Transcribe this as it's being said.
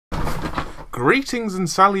Greetings and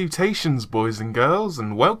salutations, boys and girls,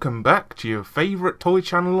 and welcome back to your favourite toy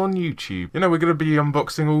channel on YouTube. You know, we're going to be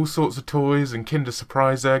unboxing all sorts of toys and Kinder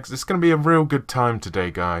Surprise eggs. It's going to be a real good time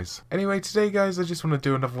today, guys. Anyway, today, guys, I just want to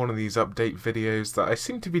do another one of these update videos that I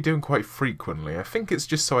seem to be doing quite frequently. I think it's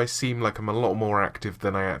just so I seem like I'm a lot more active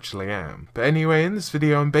than I actually am. But anyway, in this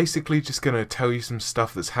video, I'm basically just going to tell you some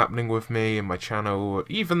stuff that's happening with me and my channel,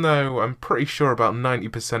 even though I'm pretty sure about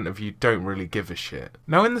 90% of you don't really give a shit.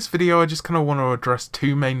 Now, in this video, I just kind of want to address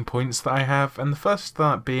two main points that I have, and the first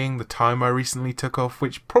that being the time I recently took off,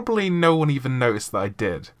 which probably no one even noticed that I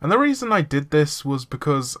did. And the reason I did this was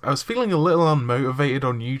because I was feeling a little unmotivated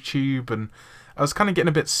on YouTube, and I was kind of getting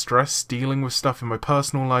a bit stressed dealing with stuff in my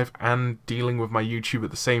personal life and dealing with my YouTube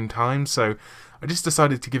at the same time, so I just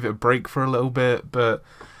decided to give it a break for a little bit. But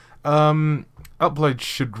uploads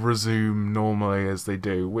should resume normally as they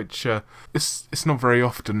do, which it's not very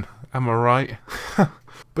often, am I right?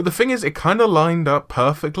 But the thing is, it kind of lined up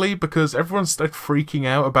perfectly because everyone started freaking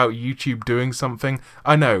out about YouTube doing something.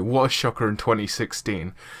 I know, what a shocker in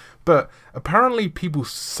 2016. But apparently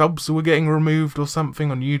people's subs were getting removed or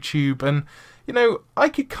something on YouTube, and you know, I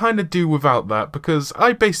could kind of do without that because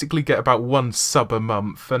I basically get about 1 sub a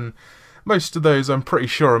month, and most of those I'm pretty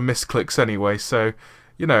sure are misclicks anyway, so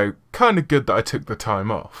you know, kind of good that I took the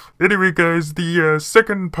time off. Anyway, guys, the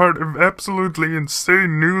second part of absolutely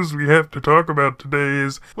insane news we have to talk about today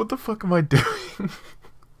is... What the fuck am I doing?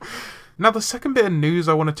 Now, the second bit of news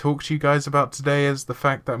I want to talk to you guys about today is the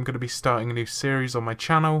fact that I'm going to be starting a new series on my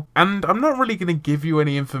channel. And I'm not really going to give you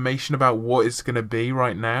any information about what it's going to be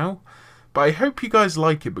right now. But I hope you guys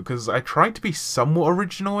like it because I tried to be somewhat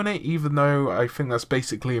original in it, even though I think that's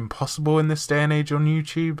basically impossible in this day and age on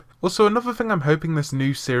YouTube. Also, another thing I'm hoping this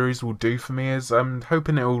new series will do for me is I'm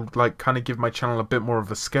hoping it'll like kind of give my channel a bit more of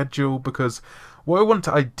a schedule, because what I want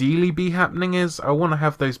to ideally be happening is I want to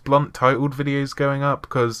have those blunt titled videos going up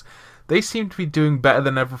because they seem to be doing better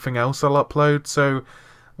than everything else I'll upload, so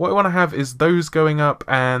what I want to have is those going up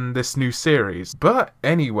and this new series. But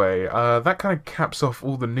anyway, that kind of caps off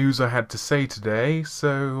all the news I had to say today.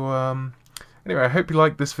 So anyway, I hope you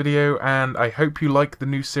like this video, and I hope you like the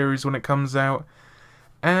new series when it comes out.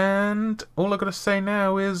 And all I gotta say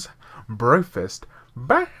now is Brofist.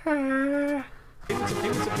 Bye! Hey,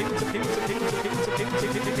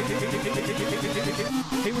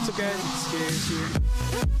 what's up, guys? It's Scares here.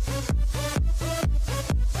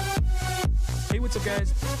 Hey, what's up,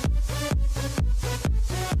 guys?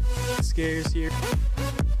 Scares here.